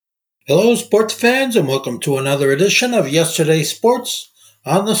Hello, sports fans, and welcome to another edition of Yesterday's Sports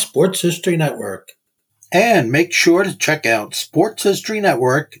on the Sports History Network. And make sure to check out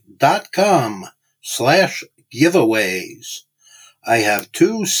sportshistorynetwork.com/giveaways. I have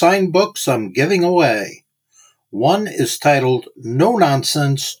two signed books I'm giving away. One is titled No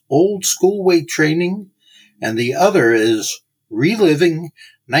Nonsense Old School Weight Training, and the other is Reliving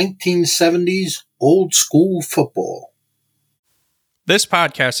 1970s Old School Football. This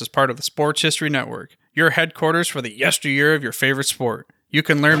podcast is part of the Sports History Network, your headquarters for the yesteryear of your favorite sport. You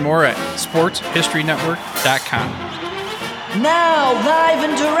can learn more at sportshistorynetwork.com. Now, live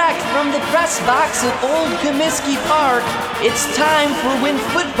and direct from the press box at Old Comiskey Park, it's time for When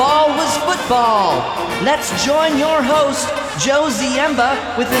Football Was Football. Let's join your host, Joe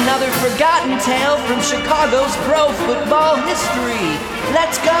Ziemba, with another forgotten tale from Chicago's pro football history.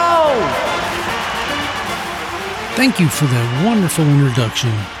 Let's go! Thank you for that wonderful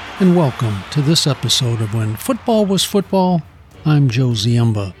introduction, and welcome to this episode of When Football Was Football. I'm Joe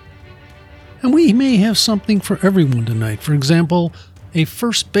Ziemba. And we may have something for everyone tonight. For example, a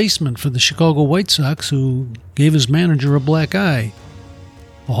first baseman for the Chicago White Sox who gave his manager a black eye.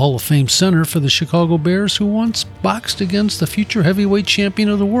 A Hall of Fame center for the Chicago Bears who once boxed against the future heavyweight champion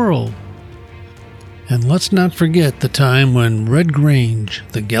of the world. And let's not forget the time when Red Grange,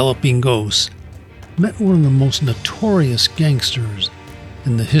 the Galloping Ghost, met one of the most notorious gangsters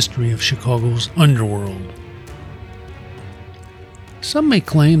in the history of Chicago's underworld. Some may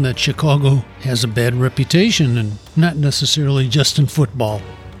claim that Chicago has a bad reputation, and not necessarily just in football.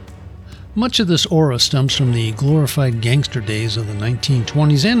 Much of this aura stems from the glorified gangster days of the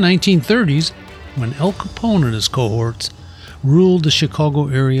 1920s and 1930s, when Al Capone and his cohorts ruled the Chicago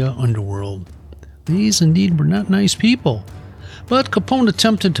area underworld. These indeed were not nice people. But Capone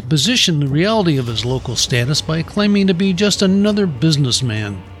attempted to position the reality of his local status by claiming to be just another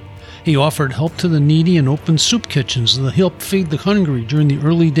businessman. He offered help to the needy and opened soup kitchens that helped feed the hungry during the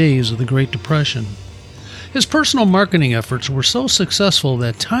early days of the Great Depression. His personal marketing efforts were so successful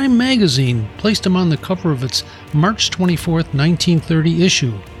that Time magazine placed him on the cover of its March 24, 1930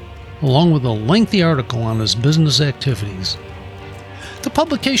 issue, along with a lengthy article on his business activities. The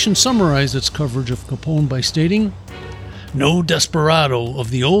publication summarized its coverage of Capone by stating, "No desperado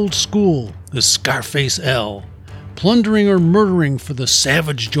of the old school is Scarface L, plundering or murdering for the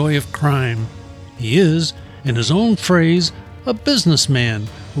savage joy of crime. He is, in his own phrase, a businessman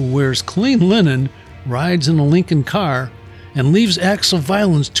who wears clean linen, rides in a Lincoln car, and leaves acts of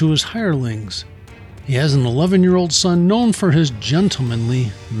violence to his hirelings. He has an 11-year-old son known for his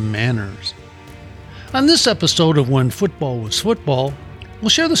gentlemanly manners." On this episode of When Football Was Football, we'll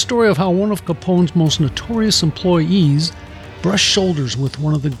share the story of how one of Capone's most notorious employees brushed shoulders with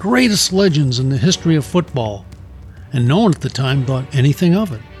one of the greatest legends in the history of football, and no one at the time thought anything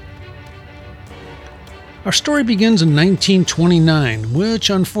of it. Our story begins in 1929,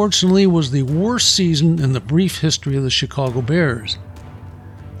 which unfortunately was the worst season in the brief history of the Chicago Bears.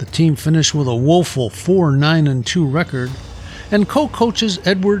 The team finished with a woeful 4-9-2 record, and co-coaches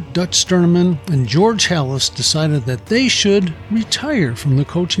Edward Dutch Sterneman and George Halas decided that they should retire from the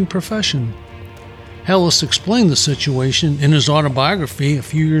coaching profession. Halas explained the situation in his autobiography a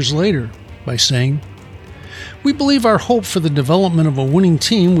few years later by saying, "We believe our hope for the development of a winning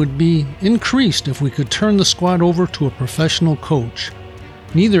team would be increased if we could turn the squad over to a professional coach.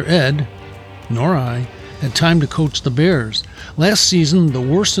 Neither Ed nor I had time to coach the Bears. Last season, the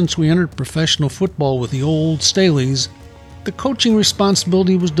worst since we entered professional football with the old Staleys, the coaching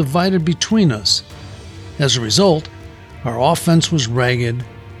responsibility was divided between us. As a result, our offense was ragged,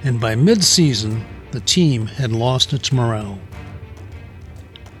 and by mid-season, the team had lost its morale."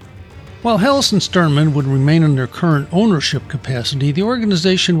 While Halas and Sterneman would remain in their current ownership capacity, the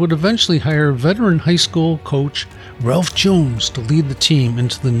organization would eventually hire veteran high school coach Ralph Jones to lead the team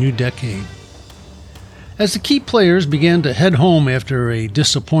into the new decade. As the key players began to head home after a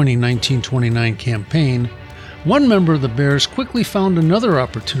disappointing 1929 campaign, one member of the Bears quickly found another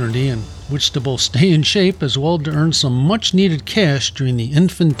opportunity in which to both stay in shape as well as to earn some much-needed cash during the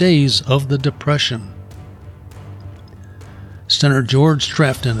infant days of the Depression. Center George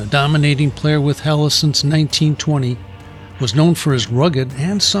Trafton, a dominating player with Halas since 1920, was known for his rugged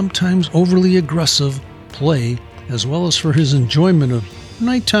and sometimes overly aggressive play, as well as for his enjoyment of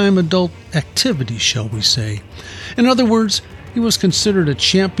nighttime adult activities, shall we say. In other words, he was considered a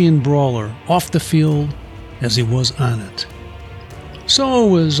champion brawler off the field as he was on it. So it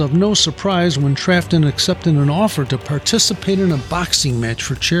was of no surprise when Trafton accepted an offer to participate in a boxing match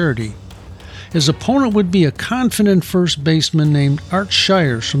for charity. His opponent would be a confident first baseman named Art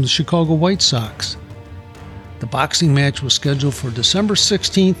Shires from the Chicago White Sox. The boxing match was scheduled for December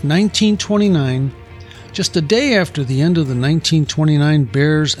 16, 1929, just a day after the end of the 1929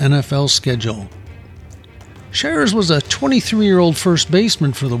 Bears NFL schedule. Shires was a 23-year-old first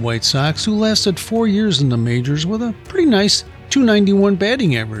baseman for the White Sox who lasted 4 years in the majors with a pretty nice .291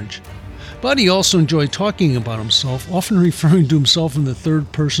 batting average. But he also enjoyed talking about himself, often referring to himself in the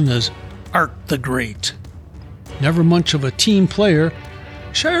third person as Art the Great. Never much of a team player,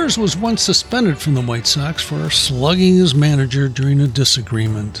 Shires was once suspended from the White Sox for slugging his manager during a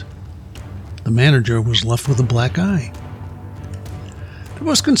disagreement. The manager was left with a black eye. There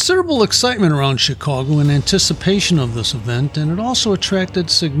was considerable excitement around Chicago in anticipation of this event, and it also attracted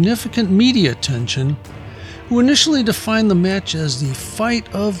significant media attention, who initially defined the match as the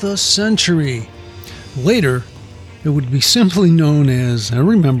fight of the century. Later, it would be simply known as,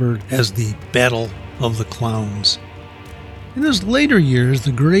 the Battle of the Clowns. In his later years,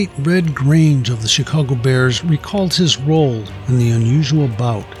 the great Red Grange of the Chicago Bears recalled his role in the unusual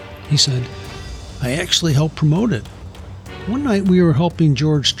bout. He said, "I actually helped promote it. One night we were helping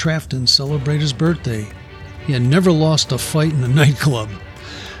George Trafton celebrate his birthday. He had never lost a fight in a nightclub.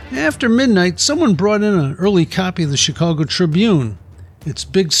 After midnight, someone brought in an early copy of the Chicago Tribune. Its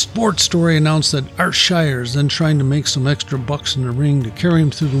big sports story announced that Art Shires, then trying to make some extra bucks in the ring to carry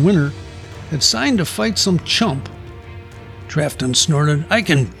him through the winter, had signed to fight some chump. Trafton snorted, "I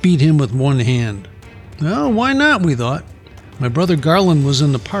can beat him with one hand." Well, why not, we thought. My brother Garland was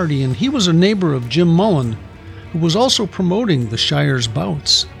in the party, and he was a neighbor of Jim Mullen, who was also promoting the Shires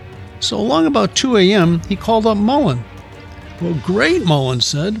bouts. So along about 2 a.m., he called up Mullen. "Well, great," Mullen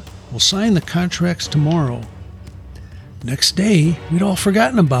said. "We'll sign the contracts tomorrow." Next day, we'd all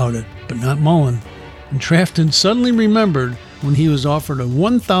forgotten about it, but not Mullen. And Trafton suddenly remembered when he was offered a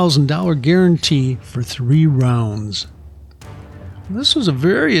 $1,000 guarantee for 3 rounds. This was a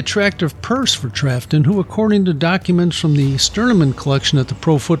very attractive purse for Trafton, who, according to documents from the Sterneman collection at the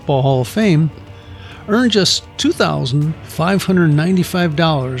Pro Football Hall of Fame, earned just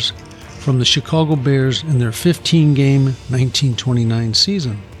 $2,595 from the Chicago Bears in their 15-game 1929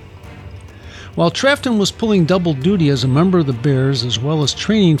 season. While Trafton was pulling double duty as a member of the Bears as well as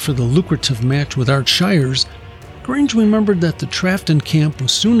training for the lucrative match with Art Shires, Grange remembered that the Trafton camp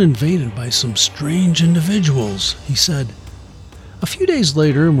was soon invaded by some strange individuals. He said, a few days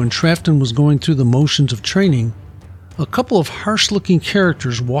later, when Trafton was going through the motions of training, a couple of harsh-looking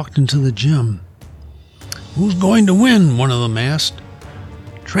characters walked into the gym. "Who's going to win?" one of them asked.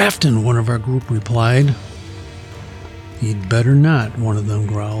 "Trafton," one of our group replied. "He'd better not," one of them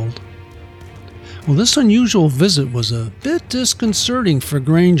growled. Well, this unusual visit was a bit disconcerting for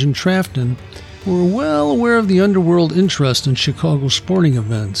Grange and Trafton, who were well aware of the underworld interest in Chicago sporting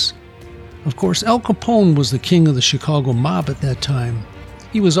events. Of course, Al Capone was the king of the Chicago mob at that time.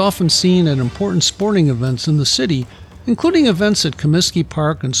 He was often seen at important sporting events in the city, including events at Comiskey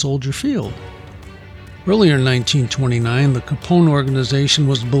Park and Soldier Field. Earlier in 1929, the Capone organization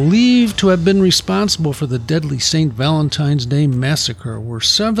was believed to have been responsible for the deadly St. Valentine's Day massacre, where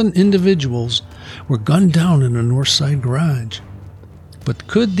 7 individuals were gunned down in a North Side garage. But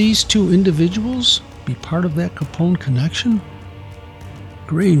could these 2 individuals be part of that Capone connection?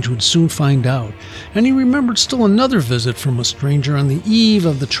 Grange would soon find out, and he remembered still another visit from a stranger on the eve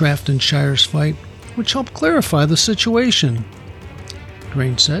of the Trafton-Shires fight, which helped clarify the situation.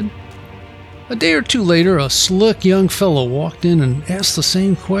 Grange said, a day or two later, a slick young fellow walked in and asked the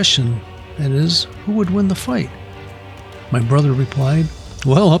same question, that is, who would win the fight? My brother replied,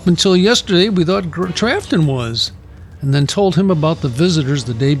 "Well, up until yesterday we thought Trafton was," and then told him about the visitors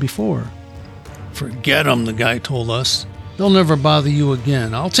the day before. "Forget 'em," the guy told us. "They'll never bother you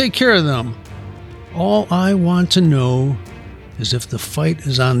again. I'll take care of them. All I want to know is if the fight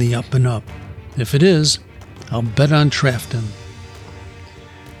is on the up and up. If it is, I'll bet on Trafton."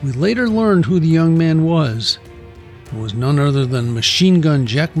 We later learned who the young man was. It was none other than Machine Gun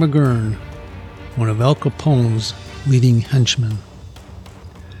Jack McGurn, one of Al Capone's leading henchmen.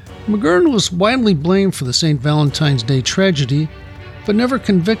 McGurn was widely blamed for the St. Valentine's Day tragedy, but never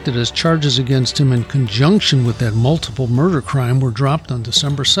convicted, as charges against him in conjunction with that multiple murder crime were dropped on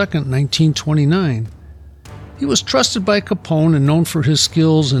December 2nd, 1929. He was trusted by Capone and known for his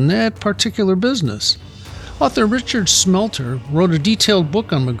skills in that particular business. Author Richard Schmelter wrote a detailed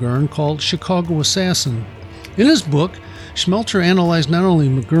book on McGurn called Chicago Assassin. In his book, Schmelter analyzed not only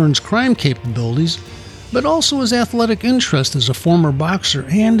McGurn's crime capabilities, but also his athletic interest as a former boxer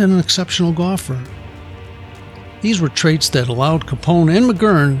and an exceptional golfer. These were traits that allowed Capone and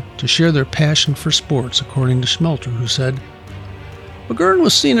McGurn to share their passion for sports, according to Schmelter, who said, McGurn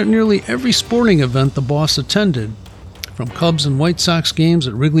was seen at nearly every sporting event the boss attended, from Cubs and White Sox games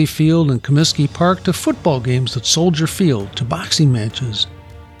at Wrigley Field and Comiskey Park to football games at Soldier Field to boxing matches.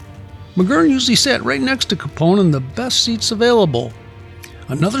 McGurn usually sat right next to Capone in the best seats available.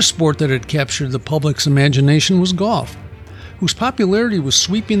 Another sport that had captured the public's imagination was golf, whose popularity was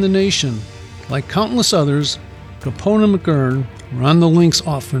sweeping the nation. Like countless others, Capone and McGurn were on the links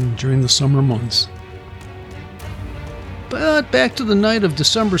often during the summer months. But back to the night of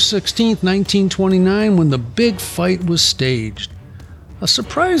December 16, 1929, when the big fight was staged. A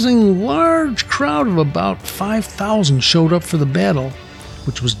surprising large crowd of about 5,000 showed up for the battle,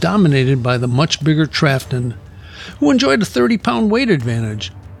 which was dominated by the much bigger Trafton, who enjoyed a 30-pound weight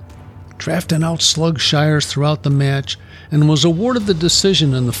advantage. Trafton outslugged Shires throughout the match and was awarded the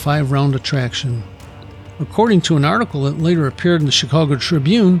decision in the 5-round attraction. According to an article that later appeared in the Chicago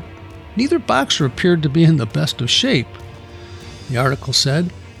Tribune, neither boxer appeared to be in the best of shape. The article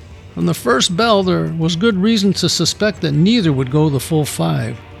said, "From the first bell, there was good reason to suspect that neither would go the full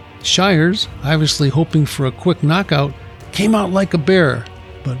 5. Shires, obviously hoping for a quick knockout, came out like a bear,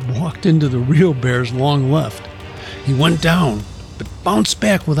 but walked into the real bear's long left. He went down, but bounced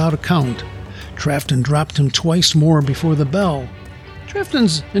back without a count. Trafton dropped him twice more before the bell.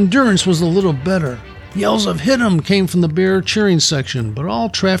 Trafton's endurance was a little better. Yells of 'hit him' came from the bear cheering section, but all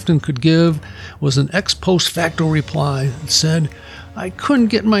Trafton could give was an ex post facto reply that said, 'I couldn't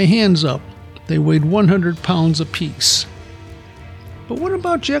get my hands up. They weighed 100 pounds apiece.'" But what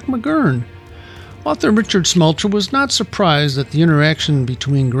about Jack McGurn? Author Richard Smelter was not surprised that the interaction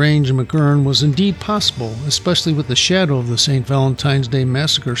between Grange and McGurn was indeed possible, especially with the shadow of the St. Valentine's Day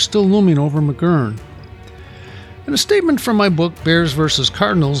Massacre still looming over McGurn. In a statement from my book, Bears vs.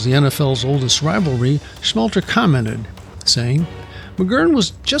 Cardinals, the NFL's oldest rivalry, Schmelter commented, saying, "McGurn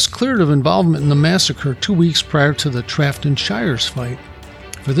was just cleared of involvement in the massacre 2 weeks prior to the Trafton-Shires fight.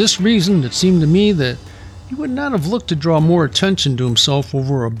 For this reason, it seemed to me that he would not have looked to draw more attention to himself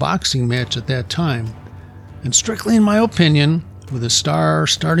over a boxing match at that time. And strictly in my opinion, with his star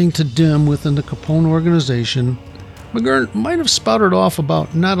starting to dim within the Capone organization, McGurn might have spouted off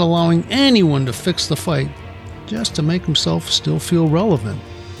about not allowing anyone to fix the fight, just to make himself still feel relevant.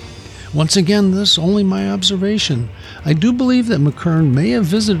 Once again, this is only my observation. I do believe that McGurn may have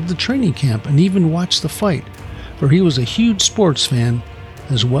visited the training camp and even watched the fight, for he was a huge sports fan,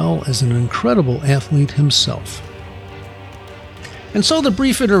 as well as an incredible athlete himself." And so the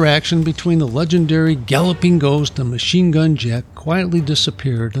brief interaction between the legendary Galloping Ghost and Machine Gun Jack quietly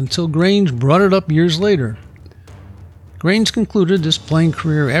disappeared until Grange brought it up years later. Grange concluded his playing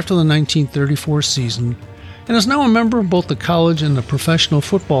career after the 1934 season and is now a member of both the College and the Professional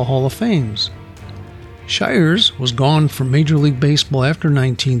Football Hall of Fames. Shires was gone from Major League Baseball after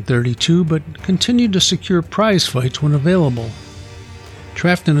 1932, but continued to secure prize fights when available.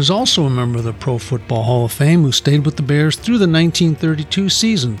 Trafton is also a member of the Pro Football Hall of Fame who stayed with the Bears through the 1932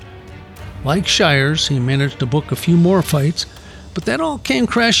 season. Like Shires, he managed to book a few more fights, but that all came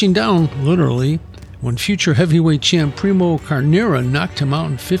crashing down, literally, when future heavyweight champ Primo Carnera knocked him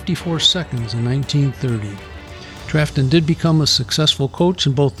out in 54 seconds in 1930. Trafton did become a successful coach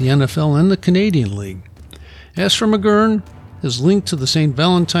in both the NFL and the Canadian League. As for McGurn, his link to the St.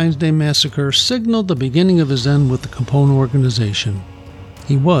 Valentine's Day Massacre signaled the beginning of his end with the Capone organization.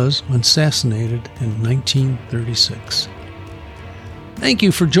 He was assassinated in 1936. Thank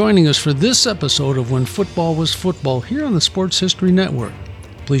you for joining us for this episode of When Football Was Football here on the Sports History Network.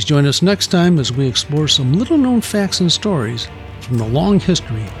 Please join us next time as we explore some little-known facts and stories from the long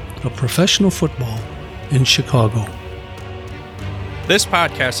history of professional football in Chicago. This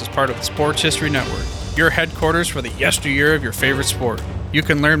podcast is part of the Sports History Network, your headquarters for the yesteryear of your favorite sport. You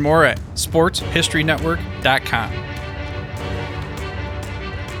can learn more at sportshistorynetwork.com.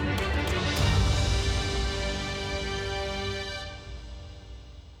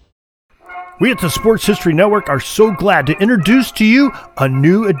 We at the Sports History Network are so glad to introduce to you a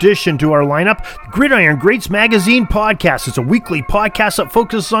new addition to our lineup, Gridiron Greats Magazine Podcast. It's a weekly podcast that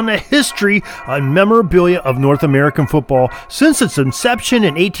focuses on the history and memorabilia of North American football since its inception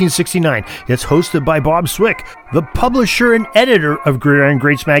in 1869. It's hosted by Bob Swick, the publisher and editor of Gridiron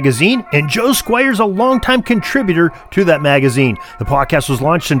Greats Magazine, and Joe Squire's a longtime contributor to that magazine. The podcast was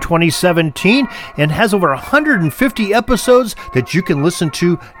launched in 2017 and has over 150 episodes that you can listen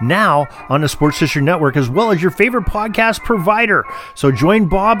to now on the Sports History Network, as well as your favorite podcast provider. So join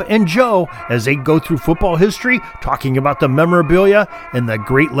Bob and Joe as they go through football history, talking about the memorabilia and the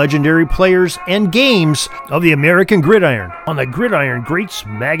great legendary players and games of the American gridiron on the Gridiron Greats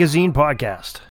Magazine Podcast.